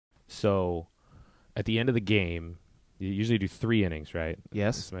So at the end of the game, you usually do 3 innings, right?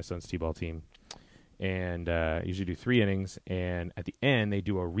 Yes. This is my son's T-ball team. And usually do 3 innings, and at the end they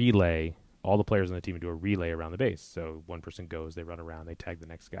do a relay. All the players on the team do a relay around the base. So one person goes, they run around, they tag the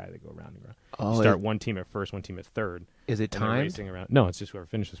next guy, they go around and around. Oh, Start one team at first, one team at third. Is it and they're timed? racing around. No, it's just whoever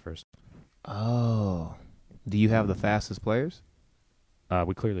finishes first. Oh. Do you have the fastest players?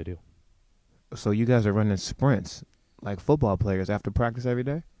 We clearly do. So you guys are running sprints like football players after practice every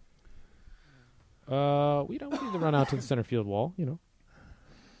day? We don't need to run out to the center field wall,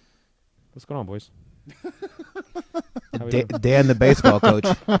 What's going on, boys? Dan, the baseball coach.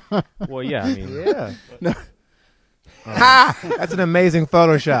 Well, yeah, I mean. Yeah. No. Ha! That's an amazing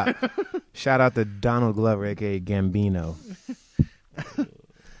Photoshop. Shout out to Donald Glover, a.k.a. Gambino.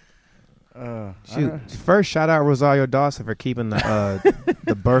 First, shout out Rosario Dawson for keeping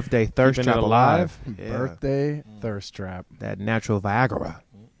the birthday thirst Keeping it trap alive. Birthday thirst trap. That natural Viagra.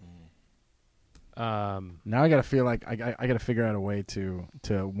 Now I gotta feel like I gotta figure out a way to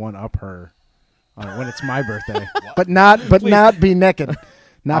one up her when it's my birthday, but not be naked,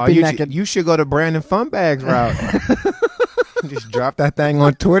 naked. You should go to Brandon Funbags route. Just drop that thing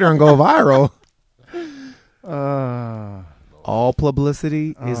on Twitter and go viral. All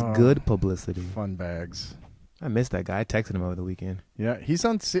publicity is good publicity. Fun bags. I missed that guy. I texted him over the weekend. Yeah, he's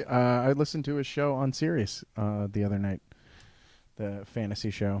on. I listened to his show on Sirius the other night, the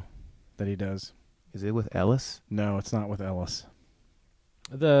fantasy show that he does. Is it with Ellis? No, it's not with Ellis.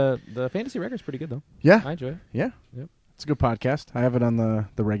 The fantasy record's pretty good, though. Yeah. I enjoy it. Yeah. Yep. It's a good podcast. I have it on the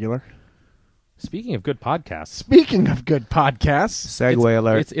regular. Speaking of good podcasts. Speaking of good podcasts. Segue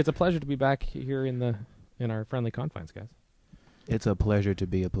alert. It's a pleasure to be back here in our friendly confines, guys. It's a pleasure to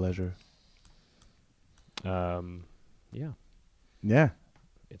be a pleasure. Yeah. Yeah.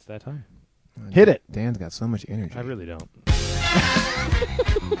 It's that time. Hit it. Dan's got so much energy. I really don't.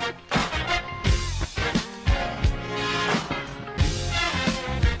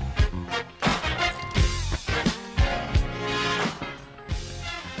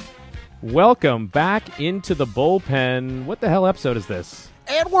 Welcome back into the bullpen. What the hell episode is this?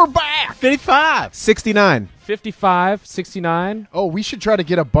 And we're back. 55. 69. 55, 69. Oh, we should try to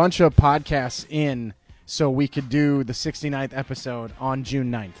get a bunch of podcasts in so we could do the 69th episode on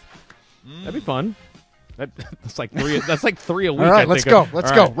June 9th. That'd be fun. That's like three. That's like 3 a week. All right, let's go.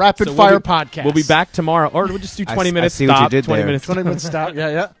 Let's go. Rapid fire podcast. We'll be back tomorrow, or we'll just do 20 minutes. I see stop. what you did 20 there. minutes. 20 minutes stop.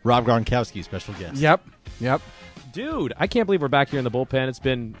 Yeah. Rob Gronkowski, special guest. Yep. Dude, I can't believe we're back here in the bullpen. It's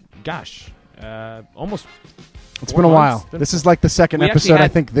been, almost. It's been a while. Been This is like the second We actually episode I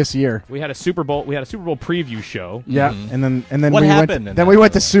had- think this year. We had a Super Bowl. We had a Super Bowl preview show. Yeah, Mhm. and then What we happened went. in Then that, we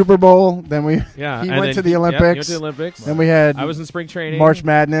went by to the way? Super Bowl. Then we Yeah, he and went then- to the Yep, Olympics. he went to the Olympics. Then we had I was in spring training. March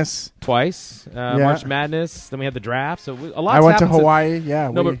Madness. twice. Yeah. March Madness. Then we had the draft. So a lot. I went to Hawaii.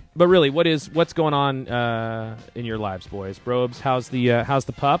 Yeah. No, but really, what's going on in your lives, boys? Brobes, how's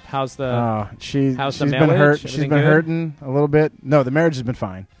the pup? How's the she's how's the been marriage? hurt. She's Everything been good? hurting a little bit. No, the marriage has been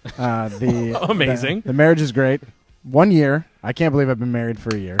fine. Amazing. The marriage is great. 1 year. I can't believe I've been married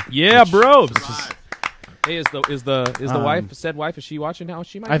for a year. Yeah, Brobes. Hey, is the wife is she watching now?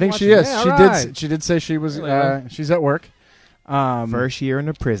 She might. I be think she watching. is. Yeah, She all did. right. She did say she was. Really? She's at work. First year in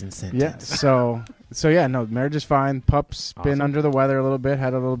a prison sentence. Yeah. So yeah. No, marriage is fine. Pup's been Awesome. under the weather a little bit.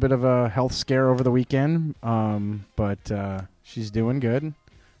 Had a little bit of a health scare over the weekend. But she's doing good.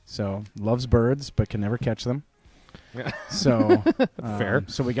 So loves birds, but can never catch them. So Fair.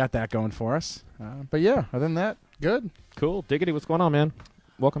 So we got that going for us. But yeah, other than that, good. Cool. Diggity, what's going on, man?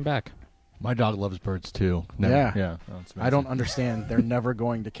 Welcome back. My dog loves birds too. Yeah. Yeah. Oh, it's I don't amazing. understand. They're never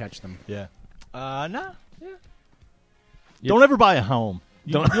going to catch them. Yeah. Nah. Yeah. You- Don't ever buy a home.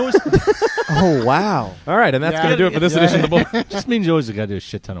 You always, Oh, wow. All right, and that's Yeah. going to do it for this Yeah. edition of the bull. just means you always got to do a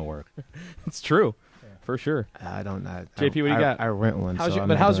shit ton of work. It's true, for sure. I don't know. JP, what do you got? I rent one. How's so your I'm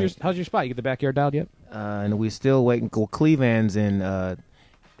but not how's gonna- your spot? You get the backyard dialed yet? And we still waiting. Well, Cleveland's in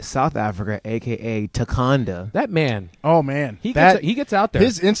South Africa, a.k.a. Takanda. That man, Oh man, he gets out there.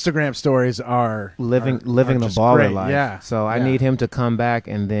 His Instagram stories are Living are the just baller great. life. Yeah. So I Yeah. need him to come back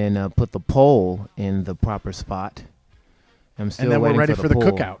and then put the pole in the proper spot. I'm still then we're waiting ready for for the the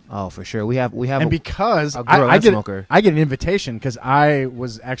pool. cookout. Oh, for sure. We have And because a grill I and get smoker. I get an invitation because I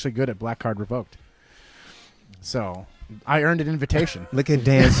was actually good at Black Card Revoked, so I earned an invitation. Look at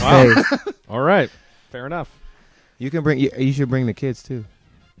Dan's Wow. face. All right, fair enough. You can bring. You should bring the kids too.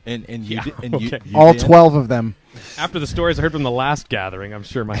 And you Yeah, did, and okay. you All did? 12 of them. After the stories I heard from the last gathering, I'm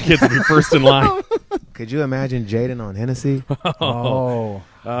sure my kids will be first in line. Could you imagine Jaden on Hennessy? Oh,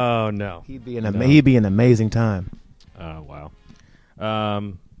 Oh no. He'd be an amazing time. Oh wow.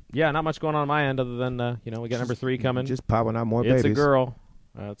 Yeah, not much going on my end other than we got number 3 coming. Just popping out more It's babies. a girl.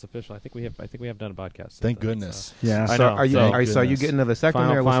 It's official. I think we have done a podcast. Thank since then, goodness. Yeah. I So know. are you So- are you getting a vasectomy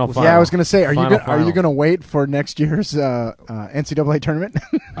Final- or what's- final- what's- final. Yeah, I was gonna say, are you Final. gonna wait for next year's NCAA tournament?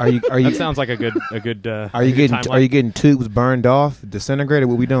 Are you That sounds like a good are you getting timeline. getting tubes burned off, disintegrated?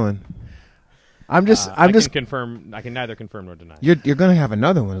 What we doing? I'm just I can confirm. I can neither confirm nor deny. You're gonna have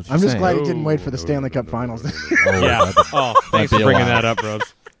another one. is what I'm you're just saying. glad he didn't wait for the Stanley Cup Finals. Yeah. Oh, thanks be for a bringing while. that up, Bros.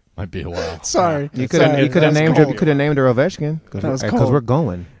 Might be a while. Sorry, You could have named her Ovechkin That was because cold. we're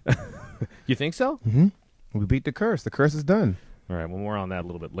going. You think so? Mm-hmm. We beat the curse. The curse is done. All right. Well, more on that a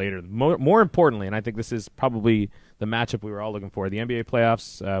little bit later. More importantly, and I think this is probably the matchup we were all looking for. The NBA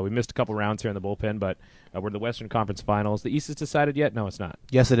playoffs. We missed a couple rounds here in the bullpen, but we're in the Western Conference Finals. The East is decided yet? No, it's not.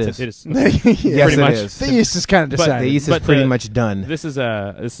 Yes, it is. It is. Yes, Pretty it much. is. The East is kind of But decided. The East is But pretty the- much done. This is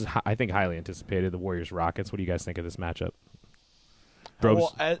I think highly anticipated. The Warriors Rockets. What do you guys think of this matchup? Bros.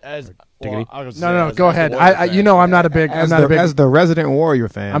 Well, as Diggity? I was no, gonna no, say, go as a ahead. Warrior I fan, you know, I'm not a big, As the resident Warrior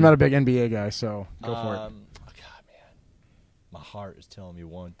fan, I'm not a big NBA guy, so go for it. God, man, my heart is telling me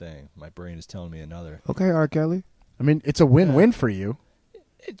one thing. My brain is telling me another. Okay, R. Kelly. I mean, it's a win-win for you.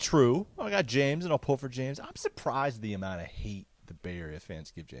 True. I got James, and I'll pull for James. I'm surprised at the amount of hate the Bay Area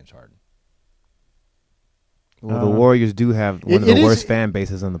fans give James Harden. Well, the Warriors do have one of it the is- worst fan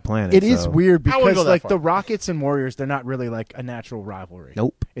bases on the planet. It is so- weird I wouldn't because go that like far. the Rockets and Warriors, they're not really like a natural rivalry.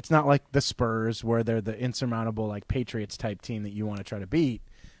 Nope. It's not like the Spurs where they're the insurmountable like Patriots type team that you want to try to beat.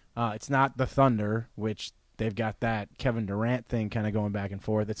 It's not the Thunder, which they've got that Kevin Durant thing kind of going back and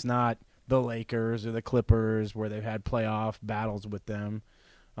forth. It's not the Lakers or the Clippers where they've had playoff battles with them.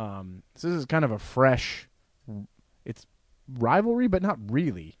 So this is kind of a fresh, it's rivalry, but not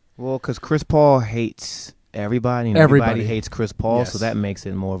really. Well, because Chris Paul hates everybody, and everybody hates Chris Paul, Yes. so that makes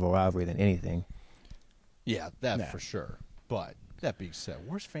it more of a rivalry than anything. Yeah, that Yeah. for sure. But that being said,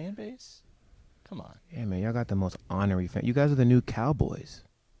 worst fan base? Come on. Yeah, man, y'all got the most honorary fan. You guys are the new Cowboys.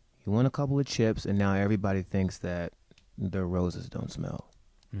 You won a couple of chips, and now everybody thinks that the roses don't smell.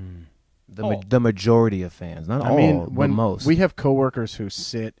 The majority of fans, not all, I mean, but when most. we have coworkers who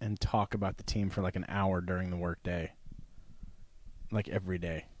sit and talk about the team for like an hour during the workday, like every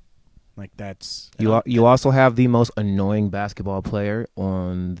day, like that's You also have the most annoying basketball player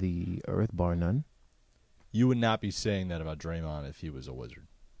on the earth, bar none. You would not be saying that about Draymond if he was a Wizard.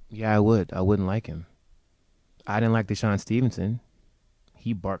 Yeah, I would. I wouldn't like him. I didn't like Deshaun Stevenson.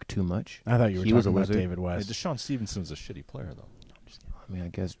 He barked too much. I thought you were He was talking a about wizard. David Hey, West. Deshaun Stevenson was a shitty player, though. I mean, I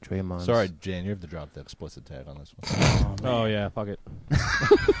guess Draymond. Sorry, Jan, you have to drop the explicit tag on this one. Oh yeah, fuck it.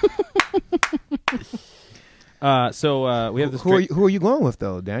 So we have this. Who are you going with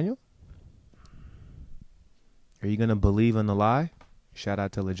though, Daniel? Are you gonna believe in the lie? Shout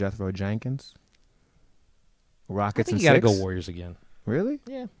out to LeJethro Jenkins. I Rockets think and you got to six. go Warriors again. Really?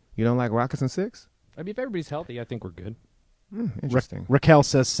 Yeah. You don't like Rockets and six? I mean, if everybody's healthy, I think we're good. Interesting. Raquel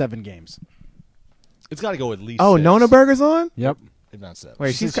says 7 games. It's got to go at least Oh, 6. Nona Burger's on? Yep. If not 7.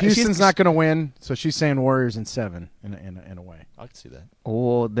 Wait, Houston's not going to win, so she's saying Warriors in 7 in a way. I can see that.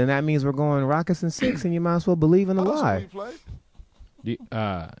 Well, then that means we're going Rockets and six, and you might as well believe in the That's what lie. we play. You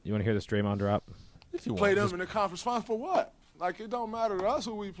want to hear this Draymond drop? If you Play want. them in the conference finals for what? Like, it don't matter to us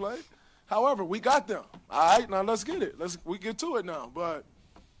who we play. However, we got them. All right, now let's get it. We get to it now. But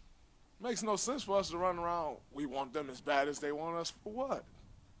makes no sense for us to run around. We want them as bad as they want us for what?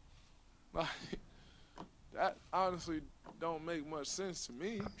 Like, that honestly don't make much sense to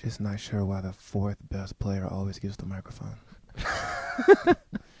me. Just not sure why the fourth best player always gets the microphone.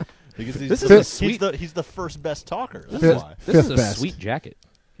 Because This is a sweet- he's the first best talker. That's Fifth- why. This is Fifth a best. sweet jacket.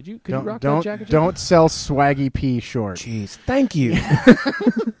 Could you Don't rock don't, that jacket? don't sell Swaggy P short. Jeez, thank you.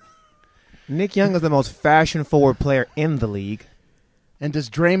 Nick Young is the most fashion-forward player in the league. And does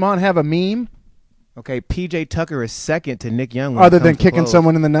Draymond have a meme Okay, PJ Tucker is second to Nick Young. when other it than comes to kicking clothes.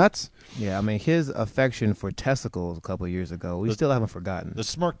 someone in the nuts? Yeah, I mean, his affection for testicles a couple years ago, we still haven't forgotten. The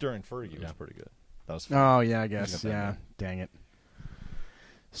smirk during Fergie was pretty good. That was fun. Oh yeah, I guess. got that Yeah, right. dang it.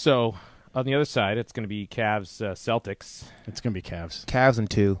 So on the other side, it's going to be Cavs Celtics. It's gonna be Cavs. Cavs in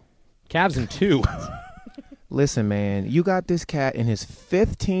 2. Cavs in 2. Listen, man, you got this cat in his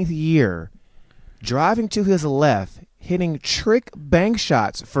 15th year driving to his left, hitting trick bank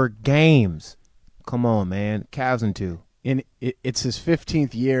shots for games. Come on, man. Cavs in 2. It's his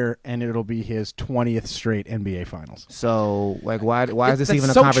 15th year, and it'll be his 20th straight NBA Finals. So, like, why is this That's even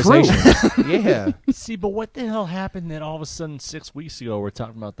a so conversation? Yeah. See, but what the hell happened that all of a sudden 6 weeks ago we're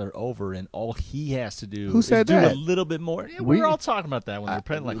talking about they're over and all he has to do Who said is do that? a little bit more? Yeah, We- we were all talking about that when they're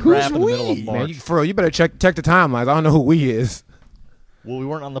playing like who's crap in the middle of we? March. Man, for real, you better check the timelines. I don't know who we is. Well, we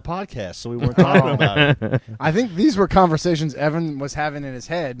weren't on the podcast, so we weren't talking about it. I think these were conversations Evan was having in his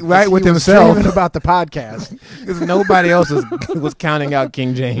head, Right, with he was himself. dreaming about the podcast. Because nobody else was counting out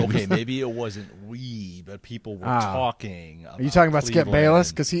King James. Okay, maybe it wasn't we, but people were talking. Are you talking about Skip Cleveland.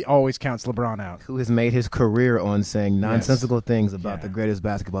 Bayless? Because he always counts LeBron out. Who has made his career on saying nonsensical things about Yeah. the greatest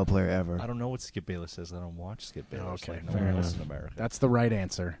basketball player ever. I don't know what Skip Bayless says. I don't watch Skip Bayless. Okay, like no fair one enough. else in America. That's the right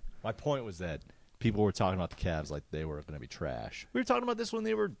answer. My point was that people were talking about the Cavs like they were going to be trash. We were talking about this when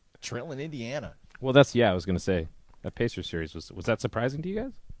they were trailing Indiana. Well, I was going to say that Pacers series was that surprising to you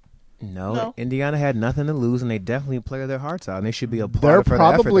guys? No, Indiana had nothing to lose, and they definitely played their hearts out, and they should be applauded They're for the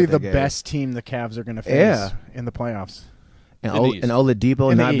effort probably that the they gave. best team the Cavs are going to face Yeah. in the playoffs. And, In the East. and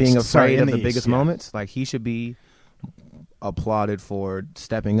Oladipo In the not East. being Sorry, afraid in of the the East, biggest yeah. moments, like he should be applauded for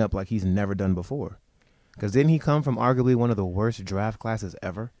stepping up like he's never done before. Because didn't he come from arguably one of the worst draft classes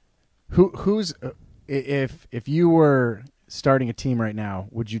ever? Who's if you were starting a team right now,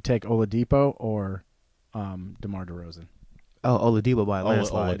 would you take Oladipo or DeMar DeRozan? Oh, Oladipo by a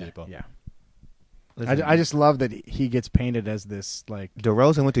landslide. Oladipo. Yeah, Listen, I just love that he gets painted as this like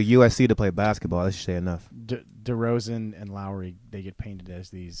DeRozan went to USC to play basketball. That should say enough. DeRozan and Lowry. They get painted as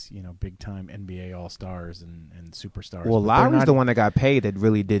these big time NBA All Stars and superstars. Well, But they're Lowry's not- the one that got paid that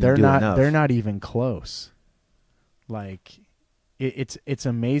really didn't They're do not. enough. They're not even close. Like it's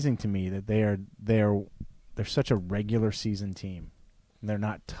amazing to me that they're such a regular season team. And they're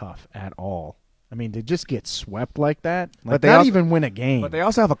not tough at all. I mean, to just get swept like that, like But they not also- even win a game. But they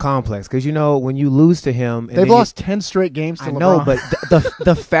also have a complex because when you lose to him, and They've then lost 10 straight games to I LeBron. know, but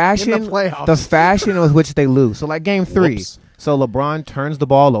the fashion, In the playoffs. the fashion with which they lose. So like game 3, Whoops. so LeBron turns the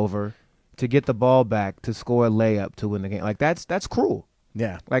ball over to get the ball back to score a layup to win the game. Like that's cruel.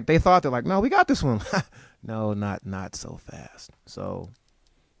 Yeah. Like they thought they're like, no, we got this one. No, not so fast. So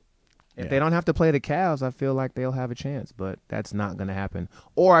if they don't have to play the Cavs, I feel like they'll have a chance. But that's not going to happen.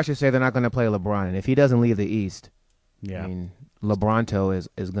 Or I should say they're not going to play LeBron. And if he doesn't leave the East, Yeah. I mean, LeBronto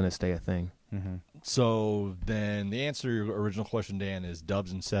is going to stay a thing. Mm-hmm. So then the answer to your original question, Dan, is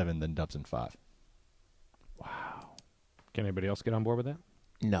Dubs in 7, then Dubs in 5. Can anybody else get on board with that?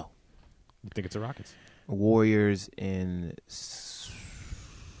 No. You think it's the Rockets? Warriors in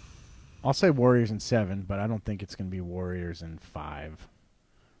I'll say Warriors in 7, but I don't think it's going to be Warriors in 5.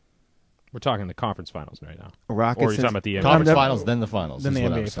 We're talking the conference finals right now. Rockets. Or are you talking about the NBA? Conference I'm- finals, then the finals. then is the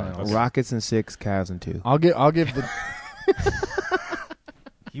what I NBA was saying. finals. Rockets in 6, Cavs in 2. I'll give the.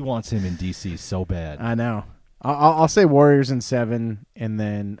 He wants him in D.C. so bad. I know. I'll say Warriors in 7, and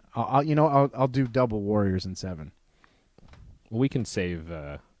then I'll do double Warriors in 7. Well, we can save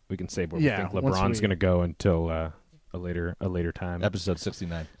where Yeah, we think once LeBron's we- going to go until a later time. Episode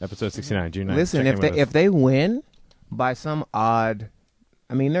 69. Episode 69, June 9th. Listen, Check in with us. if they win by some odd,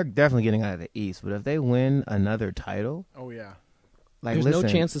 I mean, they're definitely getting out of the East. But if they win another title, Oh yeah. like There's listen, no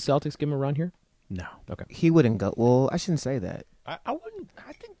chance the Celtics give him a run here? No. Okay. he wouldn't go. Well, I shouldn't say that. I wouldn't.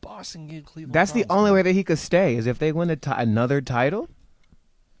 I think Boston gave Cleveland. That's the problems, only man. way that he could stay is if they win another title.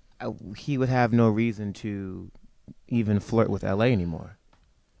 He would have no reason to even flirt with LA anymore.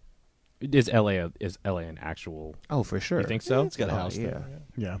 Is LA an actual? Oh, for sure. You think so? It's got a Oh, house yeah. there.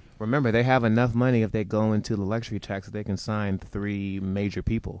 Yeah. Remember, they have enough money if they go into the luxury tax that they can sign 3 major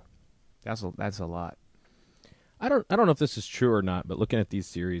people. That's a lot. I don't know if this is true or not, but looking at these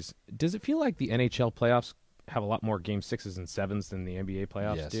series, does it feel like the NHL playoffs have a lot more game 6s and 7s than the NBA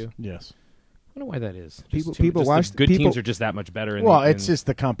playoffs Yes. do? Yes. I wonder why that is. People watch the good people- teams are just that much better. Well, it's just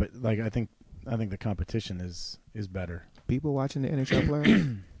the like I think the competition is better. People watching the NHL players.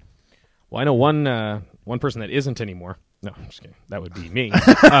 Well, I know one person that isn't anymore. No, I'm just kidding. That would be me.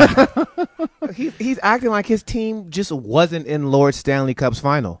 He's acting like his team just wasn't in Lord Stanley Cup's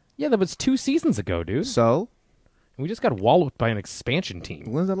final. Yeah, that was 2 seasons ago, dude. So, We just got walloped by an expansion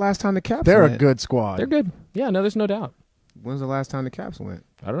team. when's the last time the Caps They're went? a good squad. They're good. Yeah, no, there's no doubt. When's the last time the Caps went?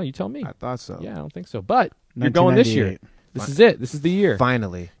 I don't know. You tell me. I thought so. Yeah, I don't think so. But you're going this year. 1998. This is it. This is the year.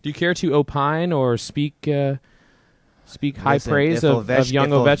 Finally. Do you care to opine or speak high Listen, praise if of young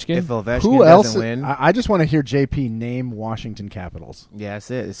Ovechkin? If Ovechkin Who doesn't else? win, I just want to hear JP name Washington Capitals. yeah, that's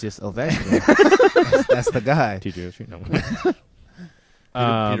it. It's just Ovechkin. that's the guy. TJ, no.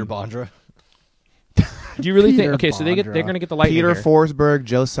 Peter Bondra. Do you really Peter think? Okay, so they're Bondra. going to get the Lightning Peter here. Forsberg,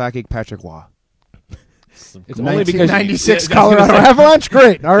 Joe Sakic, Patrick Waugh. It's only because 1996 Yeah, I was Colorado gonna say, Avalanche.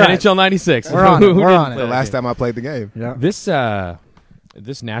 Great. All right. NHL '96. We're on it. Who We're didn't on it. play The that last game? time I played the game. Yeah.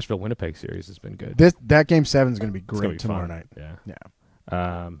 This Nashville Winnipeg series has been good. That game 7 is going to be It's gonna great be tomorrow fun. night. Yeah.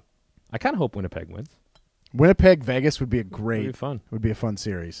 Yeah. I kind of hope Winnipeg wins. Winnipeg Vegas would be a It'll great. be fun. Would be a fun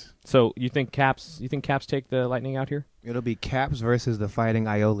series. So you think Caps? You think Caps take the Lightning out here? It'll be Caps versus the Fighting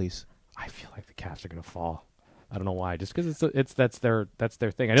Iolis. I feel like the Caps are going to fall. I don't know why. Just because that's their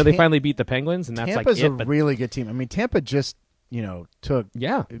thing. I know they finally beat the Penguins, and that's Tampa's like a really good team. I mean, Tampa just took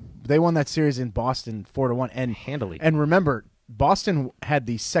they won that series in Boston 4-1 and handily. And remember, Boston had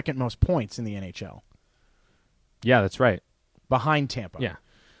the second most points in the NHL. Yeah, that's right. Behind Tampa. Yeah.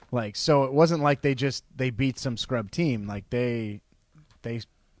 Like, so it wasn't like they beat some scrub team. Like they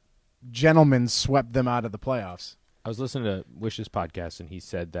gentlemen swept them out of the playoffs. I was listening to Wish's podcast, and he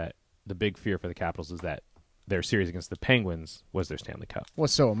said that the big fear for the Capitals is that their series against the Penguins was their Stanley Cup.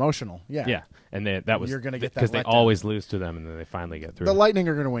 Was so emotional. Yeah. Yeah, and that was you're going to get that because they letdown. always lose to them, and then they finally get through. The Lightning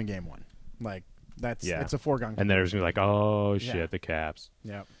are going to win game 1. Like it's a foregone. And then there's going to be like, oh shit, Yeah. the Caps.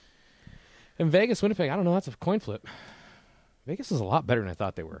 Yeah. And Vegas, Winnipeg, I don't know. That's a coin flip. Vegas is a lot better than I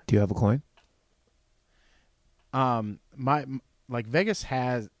thought they were. Do you have a coin? Vegas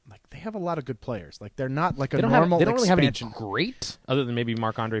has they have a lot of good players. Like they're not like a They don't normal really have any expansion. great, other than maybe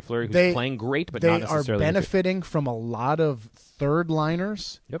Marc-Andre Fleury, who's playing great, but they not are necessarily benefiting from a lot of third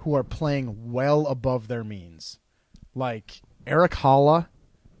liners Yep. who are playing well above their means. Like Eric Holla,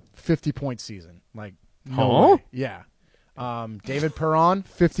 50-point season. Like no way. Yeah. David Perron,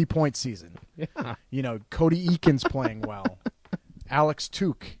 50-point season. Yeah. Cody Eakin's playing well. Alex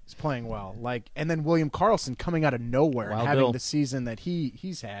Tuch is playing well. And then William Karlsson coming out of nowhere and Wild having Bill. the season that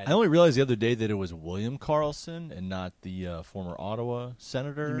he's had. I only realized the other day that it was William Karlsson and not the former Ottawa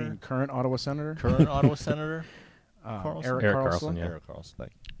senator. You mean current Ottawa Senator? current Ottawa senator? Karlsson? Eric Erik Karlsson? Karlsson, yeah. Eric Karlsson.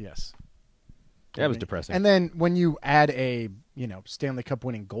 Thank you. Yes. That was depressing. And then when you add a Stanley Cup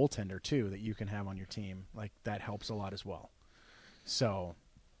winning goaltender too that you can have on your team, like that helps a lot as well. So,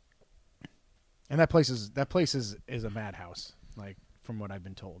 and that place is a madhouse, like from what I've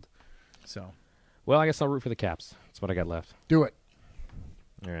been told. So, well, I guess I'll root for the Caps. That's what I got left. do it.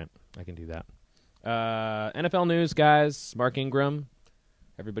 All right, I can do that. NFL news, guys. Mark Ingram,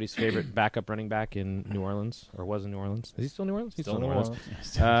 everybody's favorite backup running back in New Orleans, or was in New Orleans. Is he still in New Orleans? He's Still still in in New New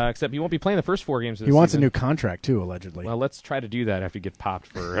Orleans. Except he won't be playing the first 4 games of the He wants a season. new contract too, allegedly. Well, let's try to do that after he gets popped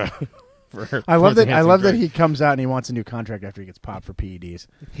for. For I love that enhancing he comes out and he wants a new contract after he gets popped for PEDs.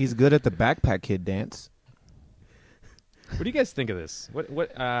 He's good at the backpack kid dance. What do you guys think of this?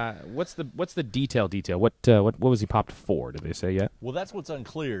 What's the detail? What was he popped for? Did they say yet? Well, that's what's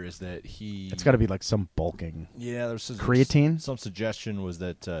unclear is that he. It's got to be like some bulking. Yeah, there's Creatine? Some suggestion was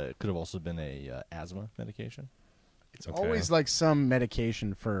that it could have also been a asthma medication. It's always like some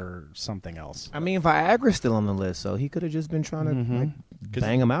medication for something else. I mean, Viagra's still on the list, so he could have just been trying to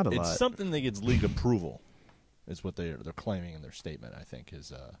bang him out a lot. It's something that gets league approval, is what they're claiming in their statement. I think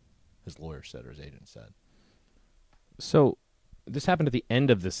his lawyer said or his agent said. So this happened at the end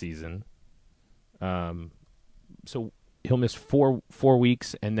of the season. So he'll miss four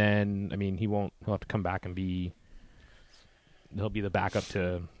weeks, and then he'll have to come back and he'll be the backup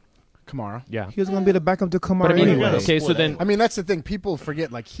to Kamara. Yeah. He was going to be the backup to Kamara But I mean, anyway. okay, so then I mean, that's the thing. People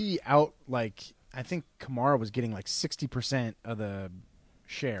forget, I think Kamara was getting 60% of the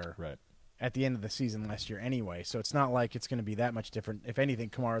share Right. at the end of the season last year anyway. So it's not like it's going to be that much different. If anything,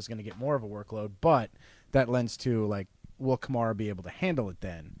 Kamara's going to get more of a workload. But that lends to, will Kamara be able to handle it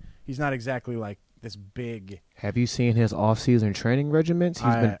then? He's not exactly this big. Have you seen his off-season training regimens?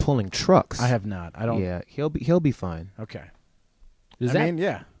 He's been pulling trucks. I have not. I don't. Yeah, he'll be fine. Okay. Does I mean,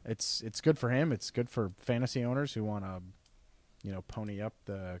 yeah, it's good for him. It's good for fantasy owners who want to, pony up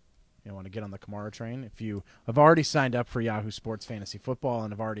want to get on the Kamara train. If you have already signed up for Yahoo Sports Fantasy Football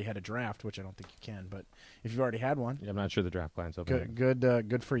and have already had a draft, which I don't think you can, but if you've already had one, I'm not sure the draft line's open.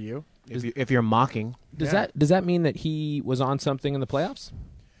 good for you. If you're mocking, Does that mean that he was on something in the playoffs?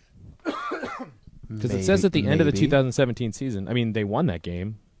 Because it says at the end of the 2017 season, they won that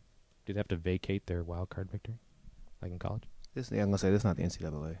game. Did they have to vacate their wild card victory, like in college? I'm gonna say this is not the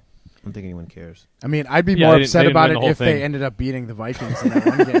NCAA. I don't think anyone cares. I mean, I'd be Yeah, more they upset didn't about win it the whole if thing. they ended up beating the Vikings in that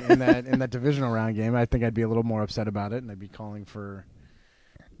one game, in that divisional round game. I think I'd be a little more upset about it, and I'd be calling for,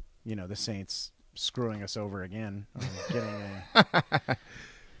 the Saints screwing us over again,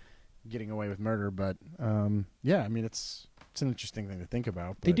 getting away with murder. But yeah, it's an interesting thing to think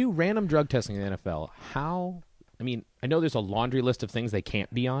about. They but- do random drug testing in the NFL. How? I know there's a laundry list of things they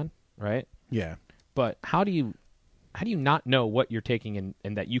can't be on, right? Yeah. But how do you not know what you're taking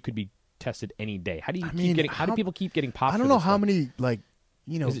and that you could be tested any day? How do people keep getting popped? I don't for know this how stuff? many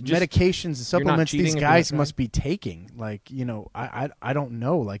Is it just medications and supplements cheating these if you're guys not must be taking. I don't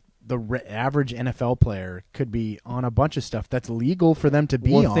know. The average NFL player could be on a bunch of stuff that's legal for them to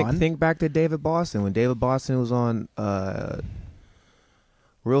be on. Think back to David Boston when David Boston was on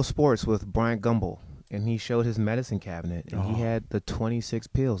Real Sports with Brian Gumbel, and he showed his medicine cabinet, and he had the 26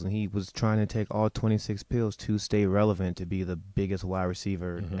 pills, and he was trying to take all 26 pills to stay relevant, to be the biggest wide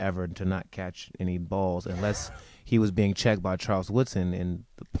receiver ever, to not catch any balls, unless he was being checked by Charles Woodson, and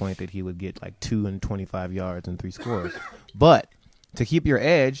the point that he would get like 2 and 25 yards and 3 scores. But to keep your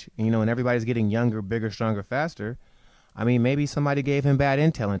edge, and everybody's getting younger, bigger, stronger, faster, I mean, maybe somebody gave him bad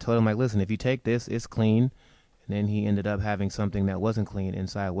intel and told him, like, listen, if you take this, it's clean. And then he ended up having something that wasn't clean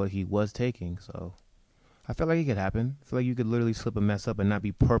inside what he was taking. So I feel like it could happen. I feel like you could literally slip a mess up and not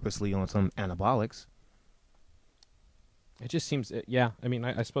be purposely on some anabolics. It just seems, yeah. I mean,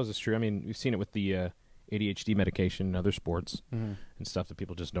 I suppose it's true. I mean, we've seen it with the ADHD medication in other sports and stuff that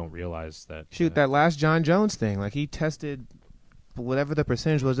people just don't realize that. Shoot, that last John Jones thing, like he tested whatever the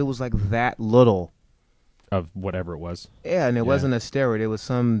percentage was, it was like that little. Of whatever it was. Yeah, and it wasn't a steroid. It was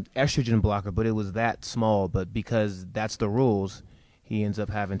some estrogen blocker, but it was that small. But because that's the rules, he ends up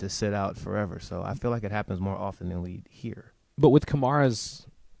having to sit out forever. So I feel like it happens more often than we hear. But with Kamara's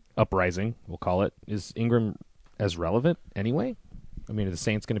uprising, we'll call it, is Ingram as relevant anyway? I mean, are the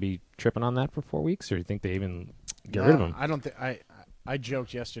Saints going to be tripping on that for 4 weeks, or do you think they even get rid of him? I don't think. I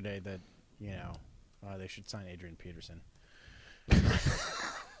joked yesterday that they should sign Adrian Peterson.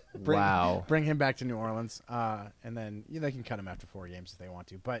 Bring him back to New Orleans, and then they can cut him after 4 games if they want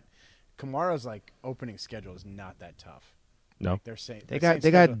to. But Kamara's opening schedule is not that tough. No, they're saying they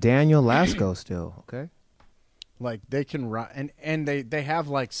got Daniel Lasco still. Okay, they can run, and they have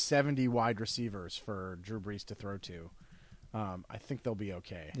 70 wide receivers for Drew Brees to throw to. I think they'll be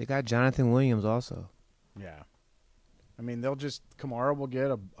okay. They got Jonathan Williams also. Yeah, I mean Kamara will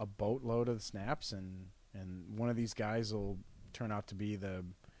get a boatload of the snaps, and one of these guys will turn out to be the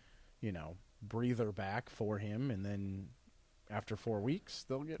breather back for him, and then after 4 weeks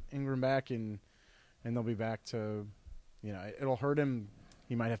they'll get Ingram back, and they'll be back to, it'll hurt him.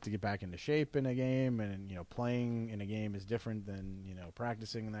 He might have to get back into shape in a game, and playing in a game is different than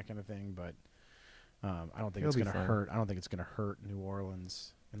practicing and that kind of thing. But I don't think it's going to hurt. I don't think it's going to hurt New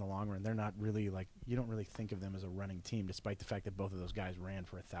Orleans in the long run. They're not really you don't really think of them as a running team, despite the fact that both of those guys ran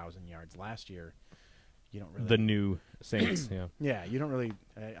for 1,000 yards last year. You don't really the new Saints, yeah. Yeah, you don't really.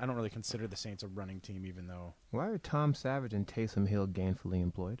 I don't really consider the Saints a running team, even though. Why are Tom Savage and Taysom Hill gainfully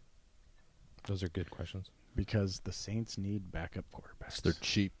employed? Those are good questions. Because the Saints need backup quarterbacks. They're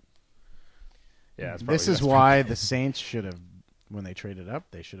cheap. Yeah, this is why the Saints should have, when they traded up,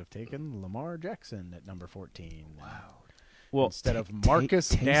 they should have taken Lamar Jackson at number 14. Wow. Well, instead of Marcus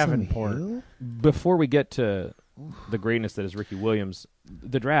Davenport. Hill? Before we get to the greatness that is Ricky Williams,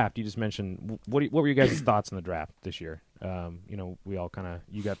 the draft you just mentioned. What were you guys' thoughts on the draft this year? We all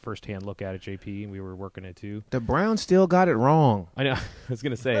you got firsthand look at it, JP, and we were working it too. The Browns still got it wrong. I know. I was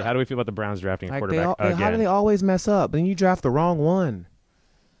gonna say, how do we feel about the Browns drafting a quarterback again? How do they always mess up? Then you draft the wrong one.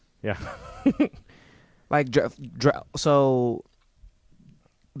 Yeah. So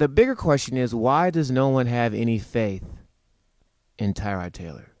the bigger question is, why does no one have any faith in Tyrod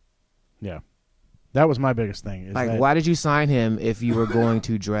Taylor? Yeah. That was my biggest thing. Why did you sign him if you were going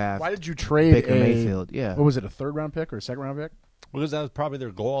to draft? Why did you trade Baker Mayfield? Yeah. What was it, a 3rd round pick or a 2nd round pick? Because that was probably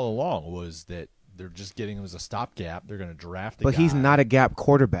their goal all along, was that they're just getting him as a stopgap. They're going to draft a But guy. He's not a gap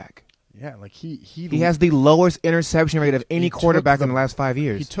quarterback. Yeah, he has the lowest interception rate of any quarterback in the last 5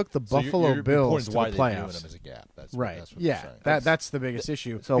 years. He took the So Buffalo Bills to the why they're doing playoffs. him as a gap. That's Right. That's what you're saying. That's the biggest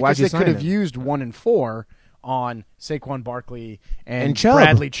issue. So why'd because you they sign could have him? used 1 and 4 on Saquon Barkley and Chubb.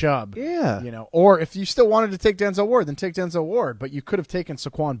 Bradley Chubb. Yeah. Or if you still wanted to take Denzel Ward, then take Denzel Ward. But you could have taken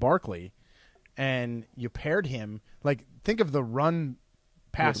Saquon Barkley, and you paired him. Think of the run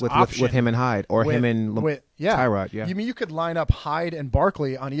pass option with him and Hyde, or him and Tyrod. Yeah. You mean you could line up Hyde and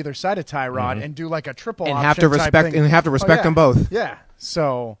Barkley on either side of Tyrod and do a triple and option have to respect them both. Yeah.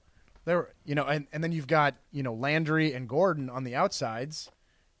 So there, and then you've got Landry and Gordon on the outsides.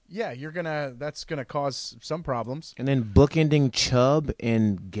 Yeah, that's gonna cause some problems. And then bookending Chubb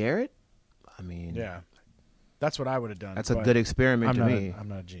and Garrett. I mean, yeah, that's what I would have done. That's a good experiment to me. I'm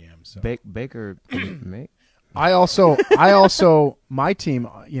not a GM. So Baker, mate. I also, my team,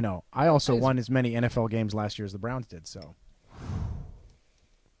 I also won as many NFL games last year as the Browns did. So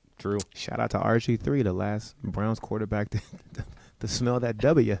true. Shout out to RG3, the last Browns quarterback to smell that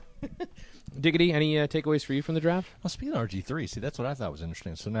W. Diggity, any takeaways for you from the draft? Well, speaking of RG3, see, that's what I thought was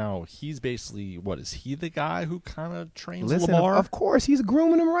interesting. So now he's basically, is he the guy who kind of trains Lamar? Of course, he's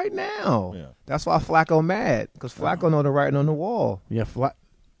grooming him right now. Yeah. That's why Flacco mad, because Flacco know the writing on the wall. yeah,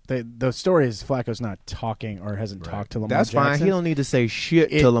 the story is Flacco's not talking or hasn't talked to Lamar. That's Jackson. fine. He don't need to say shit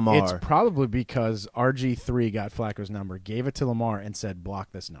to Lamar. It's probably because RG3 got Flacco's number, gave it to Lamar, and said,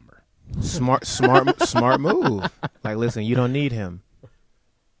 "Block this number." Smart move. Listen, you don't need him.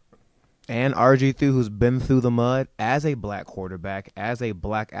 And RG3, who's been through the mud as a black quarterback, as a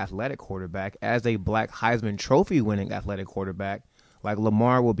black athletic quarterback, as a black Heisman Trophy winning athletic quarterback, like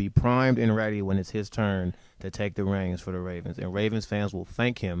Lamar will be primed and ready when it's his turn to take the reins for the Ravens. And Ravens fans will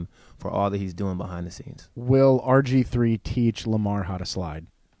thank him for all that he's doing behind the scenes. Will RG3 teach Lamar how to slide?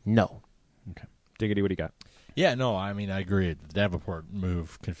 No. Okay. Diggity, what do you got? Yeah, no, I mean, I agree. The Davenport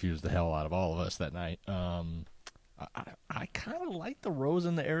move confused the hell out of all of us that night. I kind of like the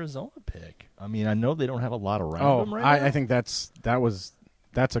Rosen to Arizona pick. I mean, I know they don't have a lot around them right now. I think that's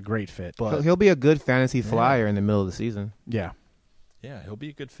a great fit. But He'll be a good fantasy flyer in the middle of the season. Yeah. Yeah, he'll be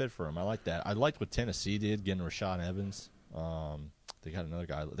a good fit for him. I like that. I liked what Tennessee did, getting Rashawn Evans. They got another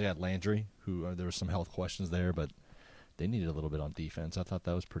guy. They got Landry, who there were some health questions there, but they needed a little bit on defense. I thought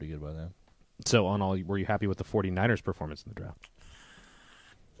that was pretty good by them. So, on all, were you happy with the 49ers' performance in the draft?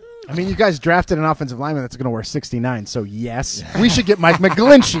 I mean, you guys drafted an offensive lineman that's going to wear 69, so yes. We should get Mike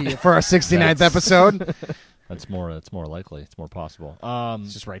McGlinchey for our 69th episode. That's more likely. It's more possible.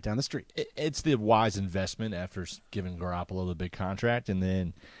 It's just right down the street. It's the wise investment after giving Garoppolo the big contract, and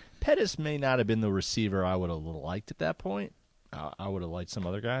then Pettis may not have been the receiver I would have liked at that point. I would have liked some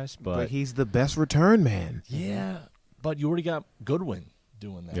other guys, But he's the best return man. yeah. But you already got Goodwin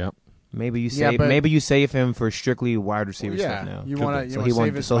doing that. Yep. Maybe you save him for strictly wide receiver stuff now. You want to he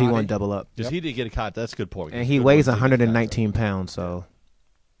save his he body. won't double up. Because he did get a cut. That's a good point. And he weighs 119 pounds, so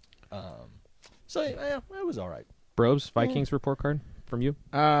So yeah, it was all right. Bros, Vikings report card from you?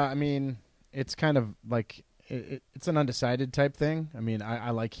 I mean, it's kind of like it's an undecided type thing. I mean, I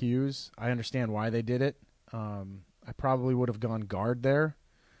like Hughes. I understand why they did it. I probably would have gone guard there,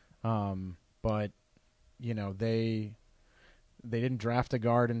 but they didn't draft a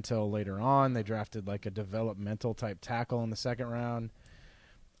guard until later on. They drafted like a developmental type tackle in the second round.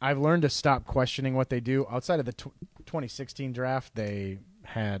 I've learned to stop questioning what they do. Outside of the 2016 draft, they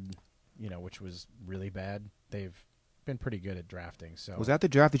had, which was really bad. They've been pretty good at drafting. So was that the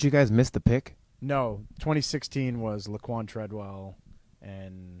draft that you guys missed the pick? No, 2016 was Laquan Treadwell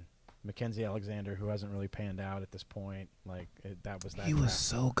and Mackenzie Alexander, who hasn't really panned out at this point. That was that. He draft. was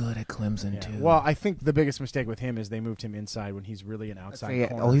so good at Clemson too. Well, I think the biggest mistake with him is they moved him inside when he's really an outside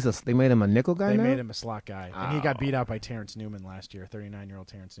corner. They made him a nickel guy. They now? made him a slot guy, and he got beat out by Terrence Newman last year, 39-year-old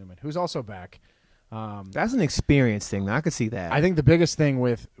Terrence Newman, who's also back. That's an experience thing. I could see that. I think the biggest thing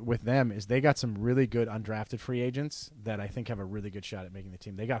with them is they got some really good undrafted free agents that I think have a really good shot at making the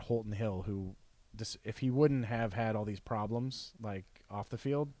team. They got Holton Hill, who, if he wouldn't have had all these problems off the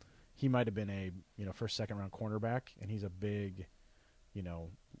field, he might have been a first, second round cornerback, and he's a big,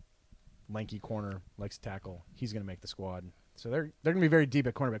 lanky corner, likes to tackle. He's going to make the squad. So they're going to be very deep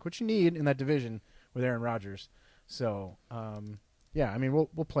at cornerback, which you need in that division with Aaron Rodgers. So yeah, I mean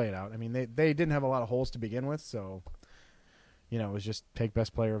we'll play it out. I mean they didn't have a lot of holes to begin with, so it was just take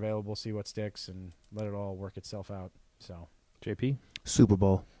best player available, see what sticks, and let it all work itself out. So JP? Super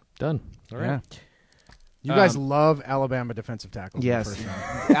Bowl. Done. All right. yeah. You guys love Alabama defensive tackles. Yes. In the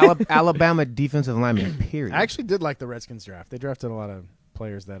first round. Alabama defensive lineman, period. I actually did like the Redskins draft. They drafted a lot of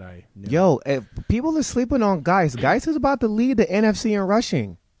players that I knew. Yo, people are sleeping on Geis. Geis is about to lead the NFC in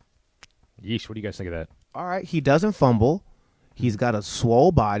rushing. Yeesh, what do you guys think of that? All right, he doesn't fumble. He's got a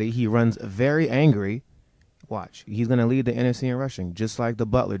swole body. He runs very angry. Watch, he's going to lead the NFC in rushing, just like the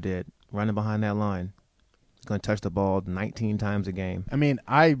Butler did, running behind that line. He's going to touch the ball 19 times a game. I mean,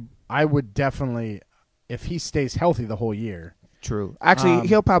 I would definitely, if he stays healthy the whole year. True. Actually,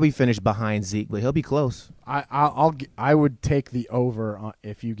 he'll probably finish behind Zeke, but he'll be close. I would take the over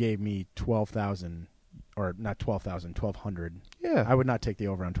if you gave me 12,000, or not 12,000, 1,200. Yeah. I would not take the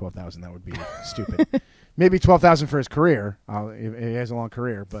over on 12,000. That would be stupid. Maybe 12,000 for his career. He has a long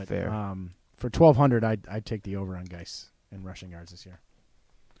career, but Fair. For 1,200, I'd take the over on Geis in rushing yards this year.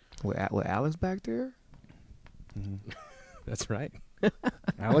 With Alex back there? Mm-hmm. That's right.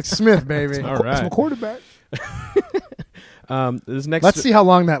 Alex Smith, baby. All right. That's my quarterback. This next. Let's see how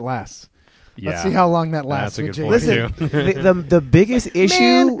long that lasts. Yeah. Let's see how long that lasts. That's a with good point, JP. too. the biggest issue.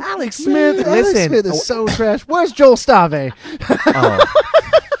 Man, Alex Smith. Alex Listen. Smith is so trash. Where's Joel Stave? Oh,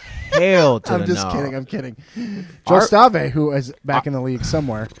 hell to I'm the just no. kidding. I'm kidding. Joel Stave, who is back in the league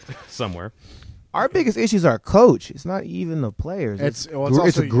somewhere. Somewhere. Our biggest issues are coach. It's not even the players. It's it's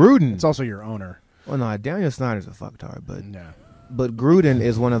also Gruden. It's also your owner. Well, no, Daniel Snyder's a fucktard, But Gruden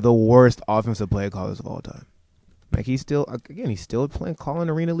is one of the worst offensive play callers of all time. He's still calling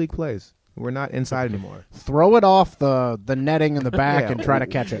Arena League plays. We're not inside anymore. throw it off the netting in the back Yeah. and try to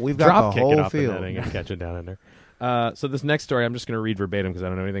catch it. We've got Drop the kick it whole off the field. netting and catch it down in there. So this next story, I'm just going to read verbatim because I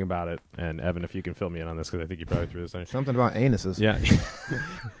don't know anything about it. And Evan, if you can fill me in on this, because I think you probably threw this on. Something about anuses. Yeah.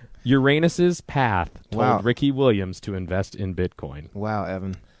 Uranus's path told Wow. Ricky Williams to invest in Bitcoin. Wow,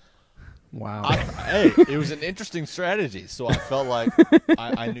 Evan. Wow. Hey, it was an interesting strategy, so I felt like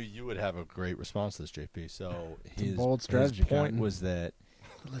I knew you would have a great response to this, JP. So his bold strategy, his point Cotton. was that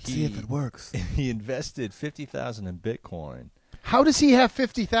Let's see if it works. he invested $50,000 in Bitcoin. How does he have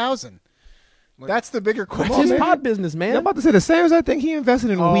 50,000? That's the bigger question. It's his pod business, I'm man. about to say the same as I think he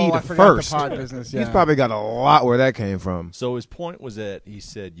invested in weed I forgot first. the pod business. He's Yeah. probably got a lot where that came from. So his point was that he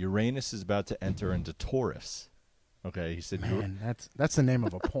said Uranus is about to enter into Taurus. Okay, he said Man, that's the name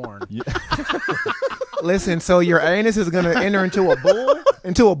of a porn. Listen, so your anus is going to enter into a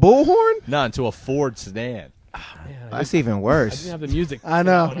bullhorn? not into a Ford sedan. That's even I worse. didn't have the music. I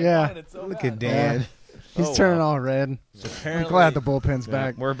know. Yeah. Look at Dan. He's turning all red. So I'm apparently, glad the bullpen's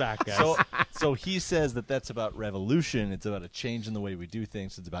back. We're back, guys. So he says that that's about revolution. It's about a change in the way we do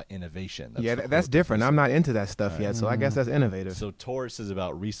things. It's about innovation. Yeah, the that's quote. different. I'm not into that stuff yet, so I guess that's innovative. So Taurus is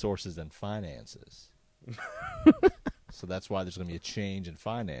about resources and finances. So that's why there's going to be a change in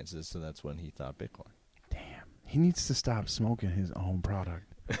finances. So that's when he thought Bitcoin. He needs to stop smoking his own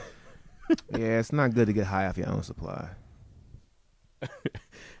product. Yeah, it's not good to get high off your own supply.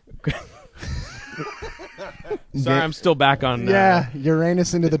 Sorry, I'm still back on.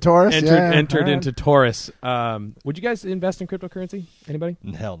 Uranus into the Taurus. Entered all right. into Taurus. Would you guys invest in cryptocurrency? Anybody?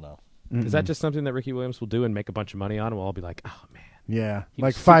 Hell no. Is that just something that Ricky Williams will do and make a bunch of money on? And we'll all be like, oh man. Yeah, He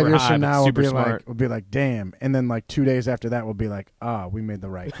like was 5 super years high, from but now, super smart. we'll be like, damn, and then like 2 days after that, we'll be like, we made the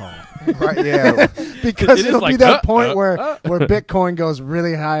right call, Right? Yeah. because It is it'll like, be that point where Bitcoin goes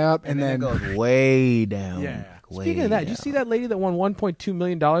really high up, and then it goes way down. Yeah. Speaking of that, did you see that lady that won $1.2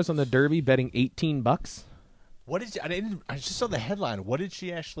 million on the Derby betting $18? What did I just saw the headline. What did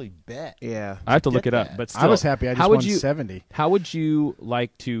she actually bet? Yeah. I have to look get it up, that. but still, I was happy. I just how won would you 70. How would you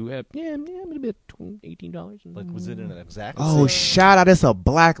like to? I'm gonna bet $18. Like, was it in an exact? Oh, shout out. It's a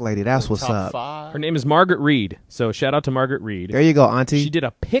black lady. That's what's top up. five? Her name is Margaret Reed. So shout out to Margaret Reed. There you go, auntie. She did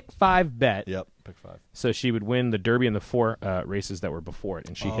a pick 5 bet. Yep, pick 5. So she would win the Derby and the 4 races that were before it,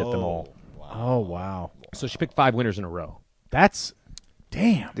 and she hit them all. Oh wow, So she picked 5 winners in a row. that's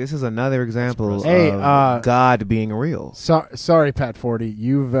damn. This is another example Hey, of God being real. Sorry, Pat Forty,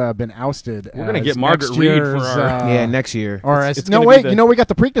 you've been ousted. We're gonna as get Margaret next Reed for year's, our- Yeah, next year. Or It's as gonna no be wait, the- we got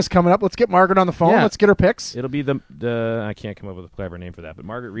the Preakness coming up. Let's get Margaret on the phone. Yeah. Let's get her picks. It'll be the I can't come up with a clever name for that, but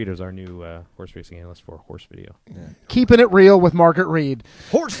Margaret Reed is our new horse racing analyst for Horse Video. Keeping it real with Margaret Reed.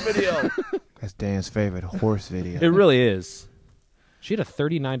 Horse video. That's Dan's favorite horse video. It really is. She had a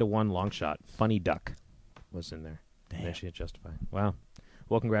 39-1 long shot. Funny Duck was in there. And then she had Justify. Wow.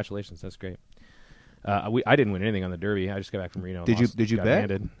 Well, congratulations. That's great. I didn't win anything on the Derby. I just got back from Reno. Did you got bet?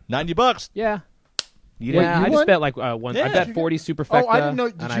 handed. $90. Yeah. You Yeah, didn't? I just bet like one. Yeah. I bet 40 superfecta. Oh, I didn't know.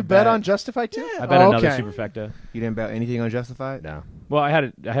 and Did I you bet on Justify too? I bet Oh, another okay. superfecta. You didn't bet anything on Justified? No. Well, I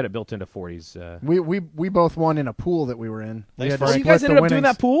had it built into 40s. We both won in a pool that we were in. We Thanks had for- to Oh, you guys split ended the up doing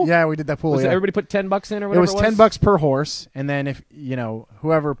winnings. that pool? Yeah, we did that pool. Was it Yeah. everybody put $10 in or It whatever was $10 per horse, and then if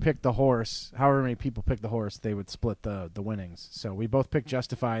whoever picked the horse, however many people picked the horse, they would split the winnings. So we both picked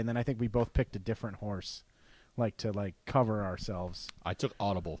Justify, and then I think we both picked a different horse, to cover ourselves. I took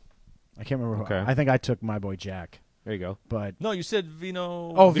Audible. I can't remember. Okay. I think I took my boy Jack, There you go. but No, you said Vino.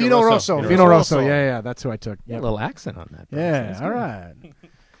 Vino Vino Rosso. Rosso. Vino Rosso. Rosso. Yeah, that's who I took. Yeah, Yep. a little accent on that. bro. Yeah, Sounds all good. right.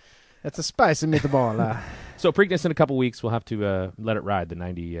 That's a spicy meatball. So Preakness in a couple weeks, we'll have to let it ride the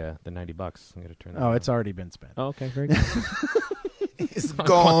 $90. I'm gonna turn that. Oh, on. it's already been spent. Oh, okay, very good. It's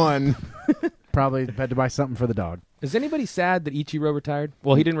gone. Probably had to buy something for the dog. Is anybody sad that Ichiro retired?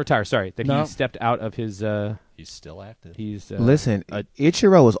 Well, he didn't retire. Sorry, that No. he stepped out of his. He's still active. He's Listen,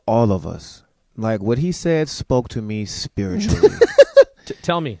 Ichiro is all of us. Like, what he said spoke to me spiritually.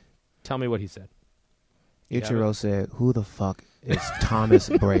 Tell me what he said. Ichiro said, who the fuck is Thomas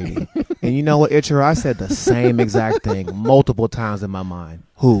Brady? And you know what, Ichiro? I said the same exact thing multiple times in my mind.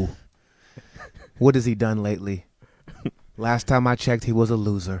 Who? What has he done lately? Last time I checked, he was a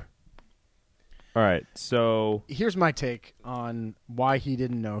loser. All right, so Here's my take on why he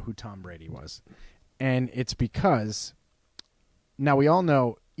didn't know who Tom Brady was. And it's because now we all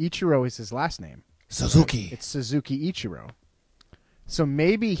know Ichiro is his last name. Suzuki. It's Suzuki Ichiro. So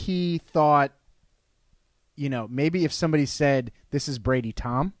maybe he thought, maybe if somebody said, this is Brady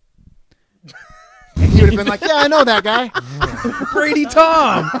Tom, and he would have been like, yeah, I know that guy. Brady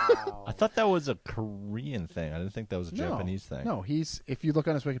Tom. I thought that was a Korean thing. I didn't think that was a No, Japanese thing. No, if you look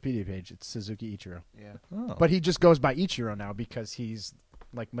on his Wikipedia page, it's Suzuki Ichiro. Yeah. Oh. But he just goes by Ichiro now because he's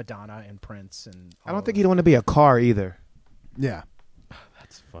like Madonna and Prince. And I don't think he'd want to be a car either. Yeah.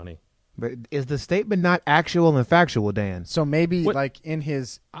 That's funny. But is the statement not actual and factual, Dan? So maybe What- like in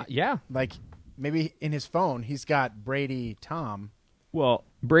his Yeah. maybe in his phone he's got Brady Tom. Well,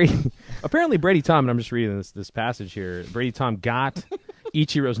 Brady. Apparently, Brady Tom. And I'm just reading this passage here. Brady Tom got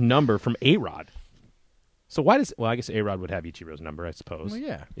Ichiro's number from A-Rod. So why does? Well, I guess A-Rod would have Ichiro's number, I suppose. Well,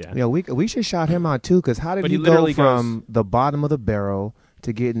 yeah. Yeah, we should shout him out too, because how did But he he go literally from the bottom of the barrel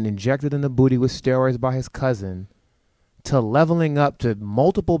to getting injected in the booty with steroids by his cousin to leveling up to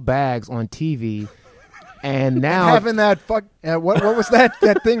multiple bags on TV, and now Having that what was that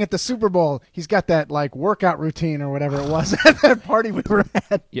thing at the Super Bowl? He's got that like workout routine or whatever it was at that party we were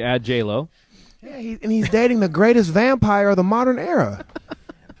at. You add J-Lo. yeah, he's dating the greatest vampire of the modern era.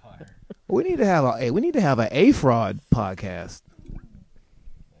 We need to have a A-Fraud podcast.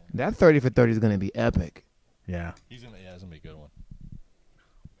 That 30 for 30 is going to be epic. Yeah. It's gonna be a good one.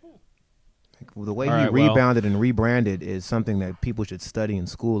 The way All he right, well- rebounded and rebranded is something that people should study in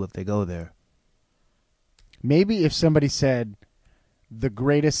school if they go there. Maybe if somebody said the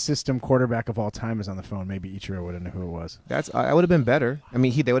greatest system quarterback of all time is on the phone, maybe Ichiro would have known who it was. That would have been better. I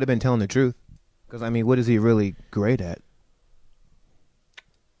mean, they would have been telling the truth. Because I mean, what is he really great at?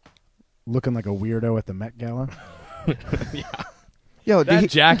 Looking like a weirdo at the Met Gala. Yo, That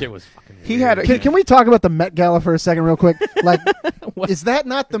jacket was fucking he weird. had a, Can we talk about the Met Gala for a second real quick? Like, is that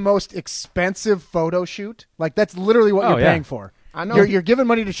not the most expensive photo shoot? Like, that's literally what Oh, you're yeah. paying for. I know. You're giving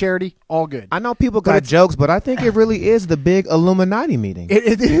money to charity, all good. I know people But got it's- jokes, but I think it really is the big Illuminati meeting.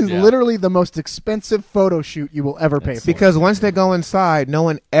 It is Yeah. literally the most expensive photo shoot you will ever pay for. Because once they go inside, no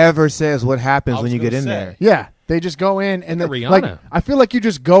one ever says what happens I when was you get gonna in say. there. yeah, they just go in and then Rihanna. like I feel like you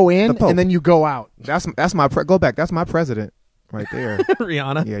just go in The Pope. and then you go out. That's my go back. That's my president right there.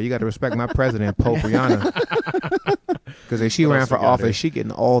 Rihanna. Yeah, you got to respect my president, Pope Rihanna. Because if she What ran else for we got office, here? she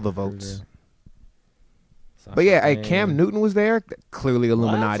getting all the votes. But yeah, hey, Cam Newton was there. Clearly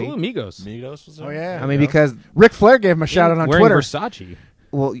Illuminati. Amigos. Migos was there? Oh yeah. I mean, because Ric Flair gave him a shout out on Wearing Twitter. Versace.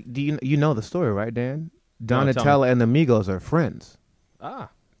 well, do you know the story, right, Dan? tell me. Donatella and the Migos are friends. Ah,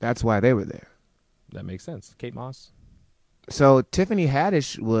 That's why they were there. that makes sense. Kate Moss. So Tiffany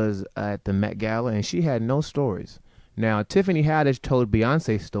Haddish was at the Met Gala, and she had no stories. Now, Tiffany Haddish told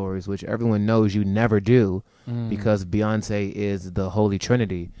Beyonce stories, which everyone knows you never do, because Beyonce is the Holy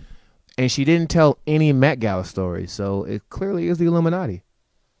Trinity. And she didn't tell any Met Gala stories, so it clearly is the Illuminati.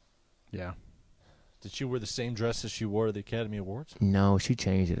 Yeah. Did she wear the same dress as she wore to the Academy Awards? No, she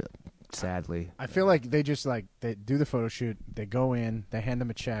changed it up, sadly. I feel like they just they do the photo shoot, they go in, they hand them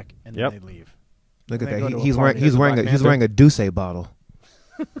a check, and then Yep. they leave. Look at They go that. to a He's party. wearing There's a he's Black wearing a Douce bottle.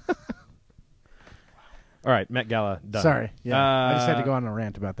 All right, Met Gala done. Sorry. Yeah. I just had to go on a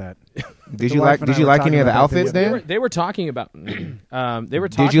rant about that. Did The you wife like and I did you were like any talking of the about that outfits, the other Dan? They were talking about. They were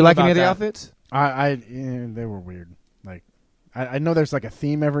talking. Did you like about any of the that. outfits? They were weird. Like I know there's like a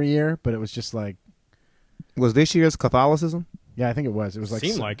theme every year, but it was just like Was this year's Catholicism? yeah, I think it was. It was like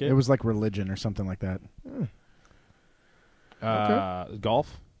Seemed like it. It was like religion or something like that.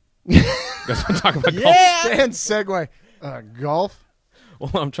 Golf. Guys want to talk about golf? Dan segue. Golf.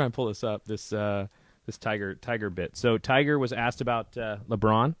 Well, I'm trying to pull this up. This Tiger bit. So Tiger was asked about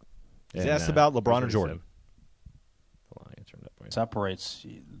LeBron. He's And, asked about LeBron here's or what he Jordan. said. Hold on, I can turn it up for you. Separates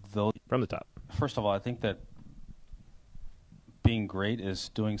those. From the top. First of all, I think that being great is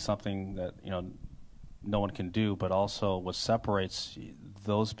doing something that no one can do, but also what separates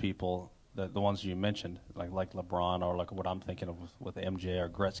those people, the ones you mentioned, like LeBron or like what I'm thinking of with MJ or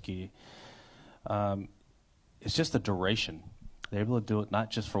Gretzky, it's just the duration. They're able to do it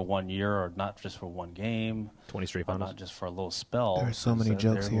not just for 1 year or not just for one game, 20 straight or finals. not just for a little spell. There are so It's many that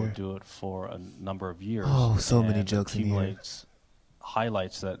jokes they're able here. to do it for a number of years. Oh, so many and jokes in here. accumulates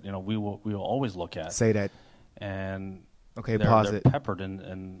highlights that we will always look at. Say that. And Okay, they're, pause they're it. peppered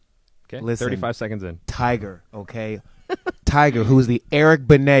and Okay, Listen. 35 seconds in. Tiger, okay? Tiger, who's the Eric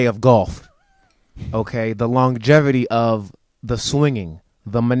Benet of golf. Okay, the longevity of the swinging,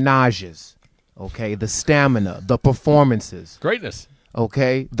 the menages, okay, the stamina, the performances, Greatness.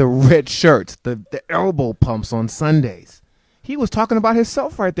 okay, the red shirts, the elbow pumps on Sundays. He was talking about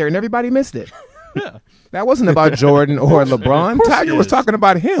himself right there, and everybody missed it. Yeah. That wasn't about Jordan or LeBron. Tiger was talking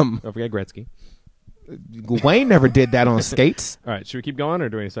about him. Don't forget Gretzky. Wayne never did that on skates. All right, should we keep going or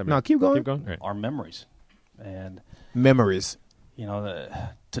do we need No, keep going. Keep going. All right. our memories. And Memories.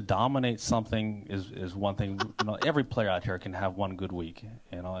 to dominate something is one thing. Every player out here can have one good week,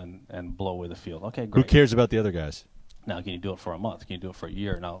 and blow away the field. Okay, Who great. cares about the other guys? Now, can you do it for a month? Can you do it for a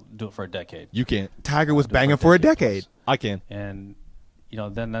year? Now, do it for a decade. You can't. Tiger was Do it banging for a decade. I can. And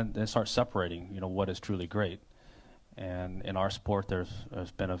then they start separating. What is truly great. And in our sport, there's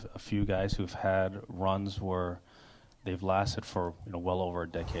been a few guys who've had runs where they've lasted for well over a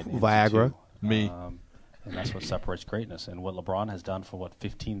decade. Viagra. Two. Me. And that's what separates greatness. And what LeBron has done for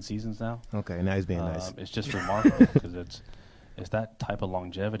 15 seasons now. Okay, now he's being nice. It's just remarkable because it's that type of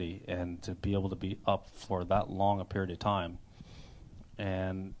longevity, and to be able to be up for that long a period of time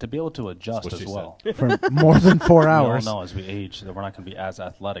and to be able to adjust what as she well. For more than 4 hours. We all know as we age that we're not going to be as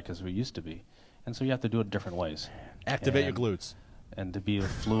athletic as we used to be, and so you have to do it different ways. Activate your And- glutes. And to be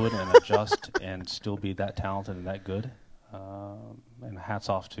fluid and adjust and still be that talented and that good. And hats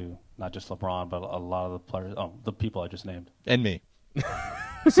off to not just LeBron, but a lot of the players, the people I just named. And me.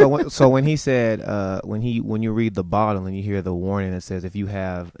 So when he said when you read the bottle and you hear the warning that says if you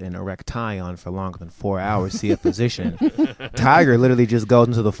have an erection for longer than 4 hours, see a physician. Tiger literally just goes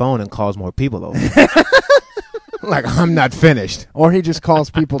into the phone and calls more people over. Like, I'm not finished. Or he just calls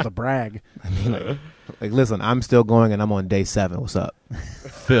people to brag. I mean, like, listen, I'm still going and I'm on day 7. What's up?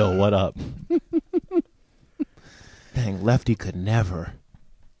 Phil, what up? Dang, Lefty could never.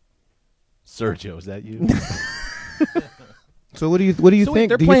 Sergio, is that you? So what do you So think?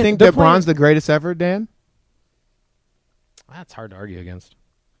 they're Do you playing- think they're that playing- Bron's the greatest ever, Dan? That's hard to argue against.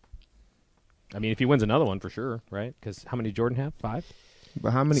 I mean, if he wins another one, for sure, right? Because how many Jordan have? 5?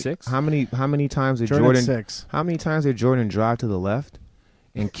 But how many 6? How many times did Jordan Jordan 6. How many times did Jordan drive to the left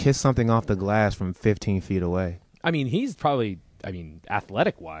and kiss something off the glass from 15 feet away? I mean, he's probably,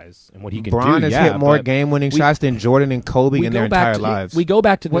 athletic-wise and what he can Bron do. has yeah, hit more but game-winning we- shots than Jordan and Kobe in their entire lives. We go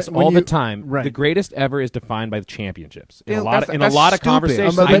back to this When all you- the time. right. The greatest ever is defined by the championships. In Yeah, a lot that's of stupid.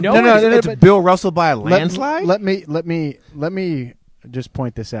 conversations. But- I know no, it's- no, it's but- Bill Russell by a Let- landslide. Let me just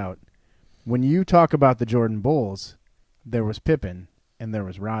point this out. When you talk about the Jordan Bulls, there was Pippen and there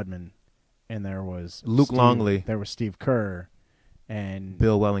was Rodman and there was Luke Steve- Longley. there was Steve Kerr and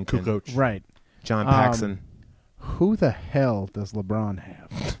Bill Wellington, Kukoc. right. John Paxson, Who the hell does LeBron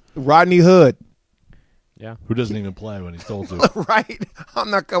have? Rodney Hood. Yeah. Who doesn't even play when he's told to. Right? I'm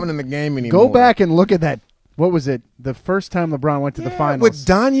not coming in the game anymore. Go back and look at that. What was it? The first time LeBron went to the finals with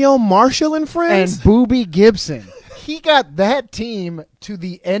Danielle Marshall and and friends. Boobie Gibson. He got that team to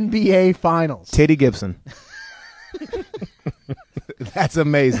the NBA Finals. Teddy Gibson. That's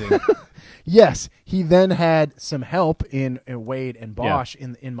amazing. Yes, he then had some help in Wade and Bosch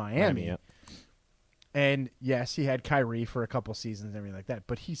in Miami. yeah. And yes, he had Kyrie for a couple seasons and everything like that.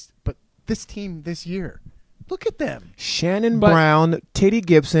 But this team this year, look at them. Shannon Brown, Teddy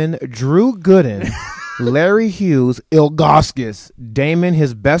Gibson, Drew Gooden, Larry Hughes, Ilgauskas, Damon,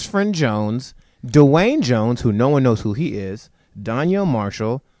 his best friend Jones, Dwayne Jones, who no one knows who he is, Danielle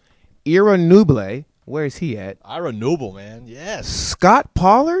Marshall, Ira Nuble, where is he at? Ira Noble, man. Yes. Scott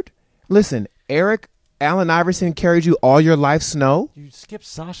Pollard? Listen, Eric Allen Iverson carried you all your life, Snow? You skipped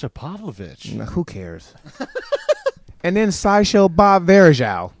Sasha Pavlovich. Nah, who cares? And then Sideshow Bob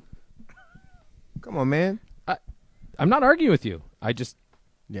Verjao. Come on, man. I'm not arguing with you.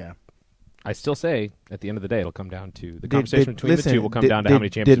 Yeah. I still say at the end of the day, it'll come down to the conversation between listen, the two will come down to how many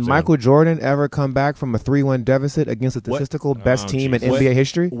championships. Did Michael Jordan ever come back from a 3-1 deficit against the statistical best team in Jesus. NBA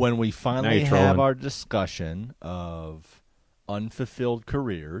history? When we Now finally you're have trolling. our discussion of unfulfilled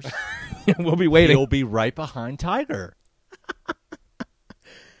careers, We'll be waiting. he'll be right behind Tiger.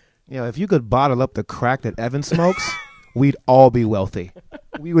 If you could bottle up the crack that Evan smokes, we'd all be wealthy.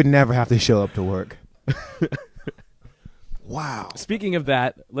 We would never have to show up to work. Wow. Speaking of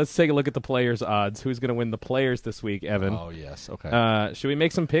that, let's take a look at the players' odds. Who's going to win the players this week, Evan? Oh, yes. Okay. Should we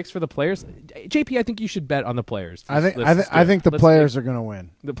make some picks for the players? JP, I think you should bet on the players. I think Let's do I it. think the Let's players are going to win.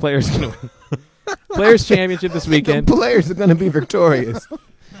 make the players going to win. Players championship this weekend. The players are going to be victorious.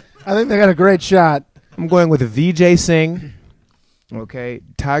 I think they got a great shot. I'm going with Vijay Singh. Okay.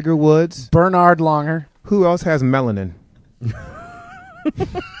 Tiger Woods. Bernard Longer. Who else has melanin?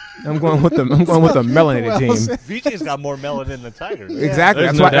 I'm going with the melanated team. VJ's got more melanin than Tiger. Exactly.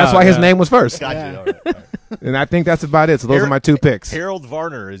 There's That's no why. That's doubt, why his yeah. name was first. Got Yeah. you. All right, all right. And I think that's about it. So those are my 2 picks. Harold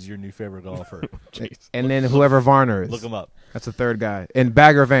Varner is your new favorite golfer. And then whoever Varner is. Look him up. That's the third guy. And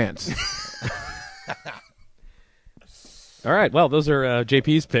Bagger Vance. All right. Well, those are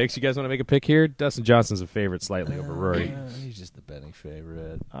JP's picks. You guys want to make a pick here? Dustin Johnson's a favorite slightly over Rory. He's just the betting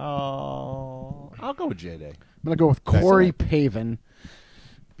favorite. Oh, I'll go with J-Day. I'm going to go with Corey Pavin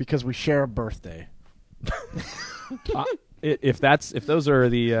because we share a birthday. If those are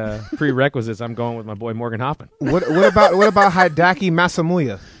the prerequisites, I'm going with my boy Morgan Hoffman. what about Hideki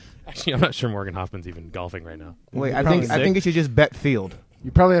Masamuya? Actually, I'm not sure Morgan Hoffman's even golfing right now. Wait, Probably I think you should just bet field. You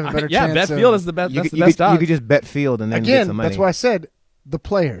probably have a better Yeah, chance. bet of- field is the best. You That's could- the best you odds. could just bet field and then get Again, some money. that's why I said the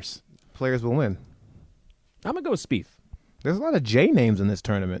players. Players will win. I'm gonna go with Spieth. There's a lot of J names in this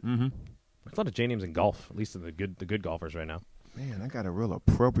tournament. Mm-hmm. There's a lot of J names in golf, at least in the good golfers right now. Man, I got a real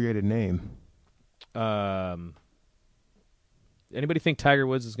appropriated name. Anybody think Tiger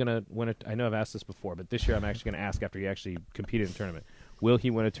Woods is going to win it? I know I've asked this before, but this year I'm actually going to ask after he actually competed in a tournament. Will he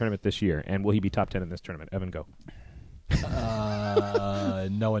win a tournament this year? And will he be top 10 in this tournament? Evan, go.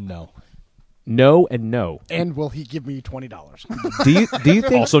 No and no. No and no. And will he give me $20? Do you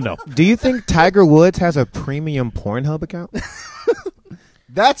think Also no. Do you think Tiger Woods has a premium Pornhub account?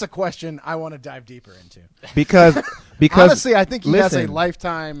 That's a question I want to dive deeper into. Because Honestly, I think he has a listen,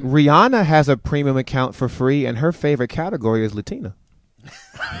 lifetime. Rihanna has a premium account for free, and her favorite category is Latina.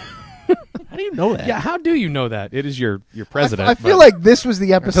 How do you know that? Yeah, how do you know that? It is your president. I feel but- like this was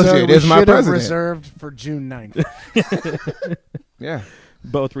the episode you, it we is my should have president. reserved for June 9th. Yeah,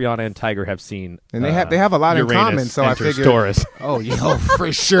 both Rihanna and Tiger have seen, and they have a lot in Uranus common. So I enters figured, Taurus. oh, yeah,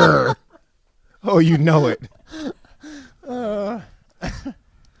 for sure. Oh, you know it. Oh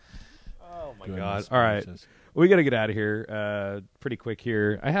my God! Goodness All right, gracious. we got to get out of here pretty quick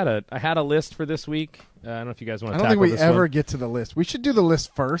here. I had a list for this week. I don't know if you guys want I to don't tackle think we this ever one. get to the list. We should do the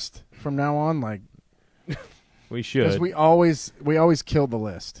list first from now on, like We because should. we always kill the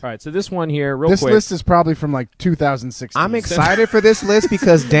list. All right, so this one here, real This quick. list is probably from like 2016. I'm excited for this list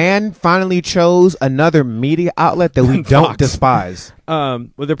because Dan finally chose another media outlet that we don't Fox. despise. Well,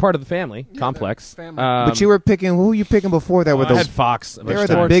 they're part of the family complex. family. But you were picking. Who were you picking before that? Were I had the Fox. they were the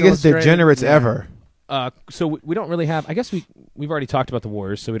Sports biggest Illustrated, degenerates yeah. ever. So we don't really have. I guess we've already talked about the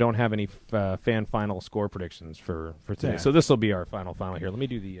Warriors, so we don't have any fan final score predictions for today. Yeah. So this will be our final here. Let me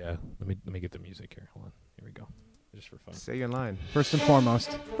do the let me get the music here. Hold on. Here we go. Just for fun. Say your line. First and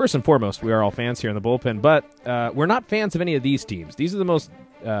foremost. First and foremost, we are all fans here in the bullpen, but we're not fans of any of these teams. These are the most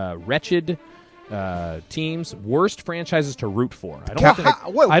wretched teams, worst franchises to root for.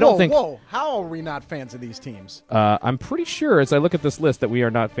 I don't think. Whoa! How are we not fans of these teams? I'm pretty sure, as I look at this list, that we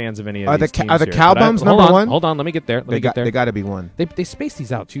are not fans of any of Are these the teams. are the here. Cow But I- Bums hold number on, one? Hold on, let me get there. Let me get there. They got to be one. They space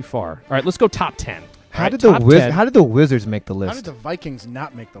these out too far. All right, let's go top 10. How All did right, top 10. How did the Wizards make the How did list? the Vikings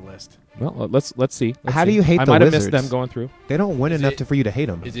not make the list? Well, let's see. Let's How do see. you hate I the might have missed Wizards? them going through. They don't win Is enough it- for you to hate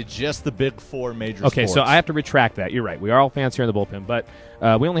them. Is it just the big four major Okay, sports? so I have to retract that. You're right. We are all fans here in the bullpen, but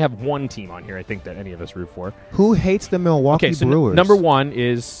we only have one team on here, I think, that any of us root for. Who hates the Milwaukee Okay, so Brewers? number one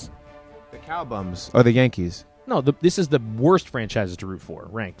is the Cow Bums or the Yankees. no. This is the worst franchises to root for,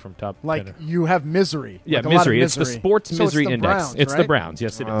 ranked from top. Like 10. you have misery. Yeah, like a lot of misery. It's the misery. sports So misery it's the index. Browns, It's the right? Browns.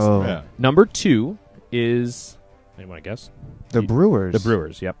 Yes, it is. Oh, Yeah. Number two is anyone guess? the Brewers. The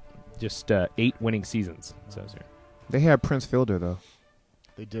Brewers. Yep, just 8 winning seasons. It says here. They had Prince Fielder though,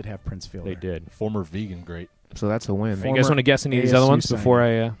 They did have Prince Fielder. They did. Former vegan great. so that's a win. You guys want to guess any of these other ASU ones signing. before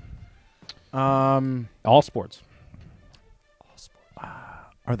I? All sports.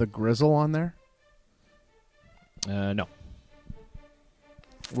 Are the Grizzle on there? No.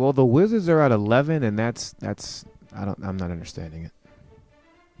 Well, the Wizards are at 11, and that's I'm not understanding it.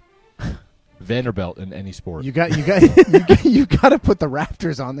 Vanderbilt in any sport. You got to put the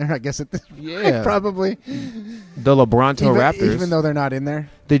Raptors on there. I guess at this Yeah. probably The LeBronto even, Raptors. even though they're not in there.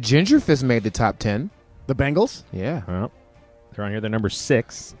 the Ginger Fist made the top 10. The Bengals. Yeah. Well, they're on here. They're number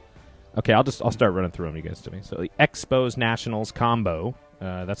 6. Okay, I'll start running through them, you guys, to me. So the Expos Nationals combo.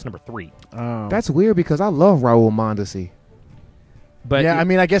 That's number 3. Oh. That's weird because I love Raul Mondesi. But yeah. I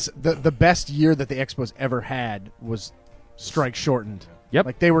mean, I guess the best year that the Expos ever had was strike shortened. Yep,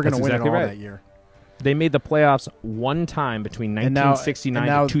 Like they were going to that's win exactly it all right. that year. they made the playoffs one time between And now- 1969 and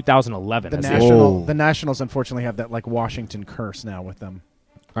now to 2011. The That's it. Whoa. the Nationals unfortunately have that like Washington curse now with them.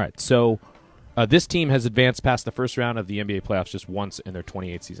 All right, so this team has advanced past the first round of the NBA playoffs just once in their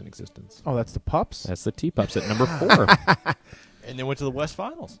 28-season existence. Oh, that's the Pups. That's the T-Pups at number 4. And they went to the West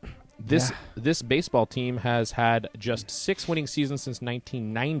Finals. This baseball team has had just 6 winning seasons since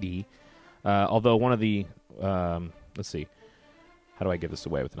 1990. Although one of the let's see, how do I give this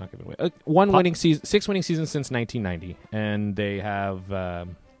away with not giving away? 6 winning seasons since 1990, and they have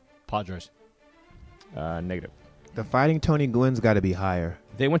Padres. negative. The Fighting Tony Gwynn's got to be higher.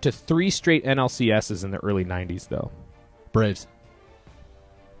 They went to 3 straight NLCSs in the early 90s, though. Braves.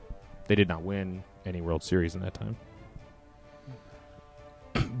 They did not win any World Series in that time.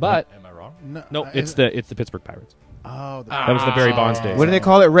 But Am I wrong? no, it's the Pittsburgh Pirates. Oh, That was the Barry Bonds days. What do they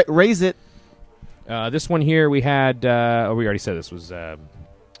call it? Raise it. This one here we had. We already said this was the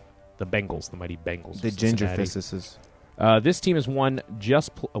Bengals, the mighty Bengals. The of Ginger Cincinnati. Fists. This team has won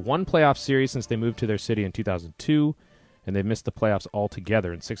just one playoff series since they moved to their city in 2002, and they've missed the playoffs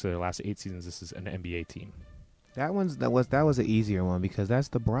altogether in 6 of their last 8 seasons. This is an NBA team. That was an easier one because that's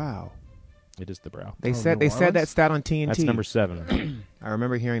the Brow. It is the Brow. They Oh, said New that Orleans? stat on TNT. That's number 7. I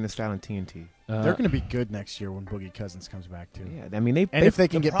remember hearing the stat on TNT. they're going to be good next year when Boogie Cousins comes back too. Yeah, I mean And if they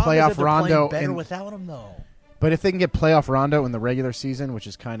can get playoff Rondo, without him, though. but if they can get playoff Rondo in the regular season, which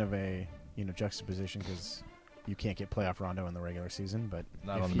is kind of a juxtaposition because you can't get playoff Rondo in the regular season, but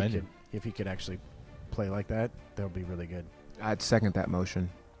Not if on the he menu. could- if he could actually play like that, they'll be really good. I'd second that motion.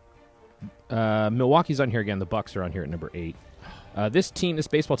 Milwaukee's on here again. The Bucks are on here at number 8. This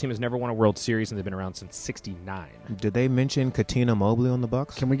baseball team has never won a World Series, and they've been around since '69. Did they mention Katina Mobley on the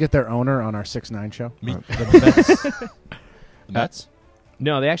Bucks? Can we get their owner on our 6-9 show? The Mets. The Mets?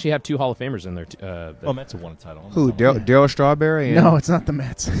 No, they actually have 2 Hall of Famers in their. Mets have won a title. Who? Daryl Strawberry? No, it's not the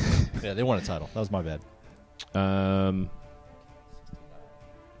Mets. Yeah, they won a title. That was my bad. Yeah,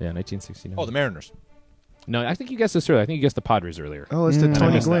 1969. Oh, the Mariners. No, I think you guessed this earlier. I think you guessed the Padres earlier. Oh, it's the I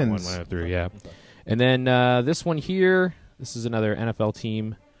Tony missed that one Gwynn's. when I went through, yeah. And then this one here, this is another NFL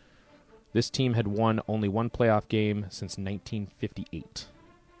team. This team had won only one playoff game since 1958.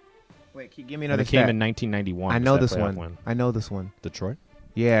 Wait, can you give me And another it came stat? in 1991. I was know that this playoff one. win. I know this one. Detroit?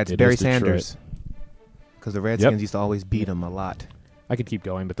 Yeah, it's It Barry is Detroit. Sanders. Because the Redskins used to always beat him a lot. I could keep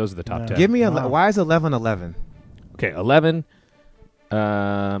going, but those are the top Yeah. 10. Give me Wow. why is 11-11? Okay, 11. They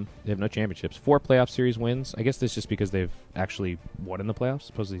have no championships. 4 playoff series wins. I guess this is just because they've actually won in the playoffs,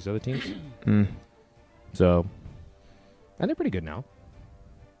 opposed to these other teams. So, and they're pretty good now.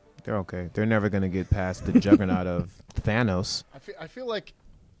 They're okay. They're never going to get past the juggernaut of Thanos. I feel like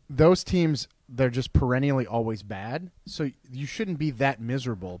those teams, they're just perennially always bad. So you shouldn't be that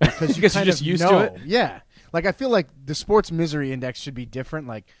miserable because you Because you're kind just of used to know. it? Yeah, like I feel like the sports misery index should be different.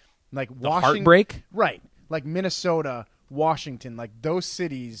 Like The Washington, heartbreak? right? Like Minnesota, Washington, like those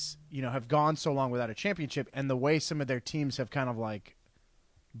cities, have gone so long without a championship, and the way some of their teams have kind of like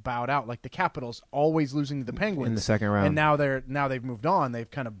bowed out, like the Capitals always losing to the Penguins In the second round. and now they've moved on. They've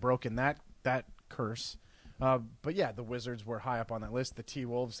kind of broken that curse. But yeah, the Wizards were high up on that list. The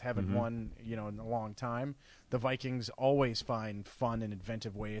T-Wolves haven't won, in a long time. The Vikings always find fun and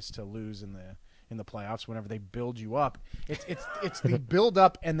inventive ways to lose in the playoffs whenever they build you up. It's the build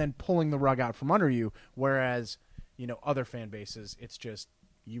up and then pulling the rug out from under you. Whereas, other fan bases, it's just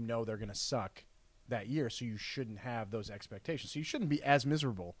they're going to suck that year, so you shouldn't have those expectations. So you shouldn't be as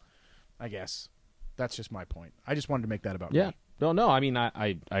miserable, I guess. That's just my point. I just wanted to make that about Yeah. me. No, I mean,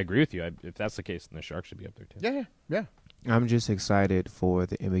 I agree with you. If that's the case, then the Sharks should be up there, too. Yeah. I'm just excited for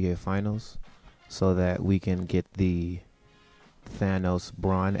the NBA Finals so that we can get the Thanos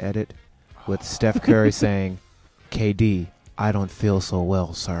Braun edit with Steph Curry saying, KD, I don't feel so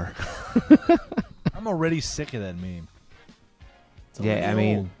well, sir. I'm already sick of that meme.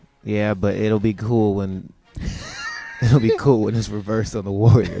 Yeah, but it'll be cool when it's reversed on the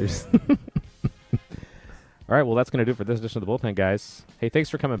Warriors. All right, well, that's going to do it for this edition of the Bullpen, guys. Hey, thanks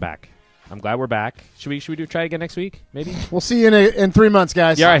for coming back. I'm glad we're back. Should we try again next week, maybe? We'll see you in 3 months,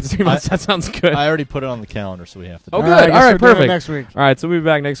 guys. Yeah, all right, 3 months. That sounds good. I already put it on the calendar, so we have to do Oh, it. good. I guess All right, we're doing it perfect. next week. All right, so we'll be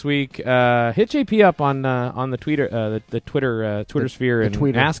back next week. Hit JP up on the Twitter, the Twitter sphere, and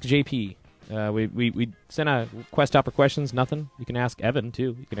tweeter. ask JP. We sent a quest out for questions. Nothing. You can ask Evan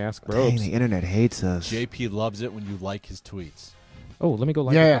too. You can ask Dang, Robes. the internet hates us. JP loves it when you like his tweets. Oh, let me go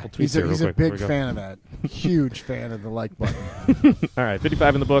like a Yeah, couple tweets he's here a real quick big before we go. fan of that. Huge fan of the like button. All right,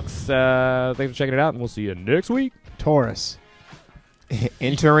 55 in the books. Thanks for checking it out, and we'll see you next week. Taurus.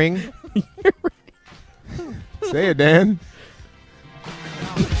 Entering. Say it, Dan.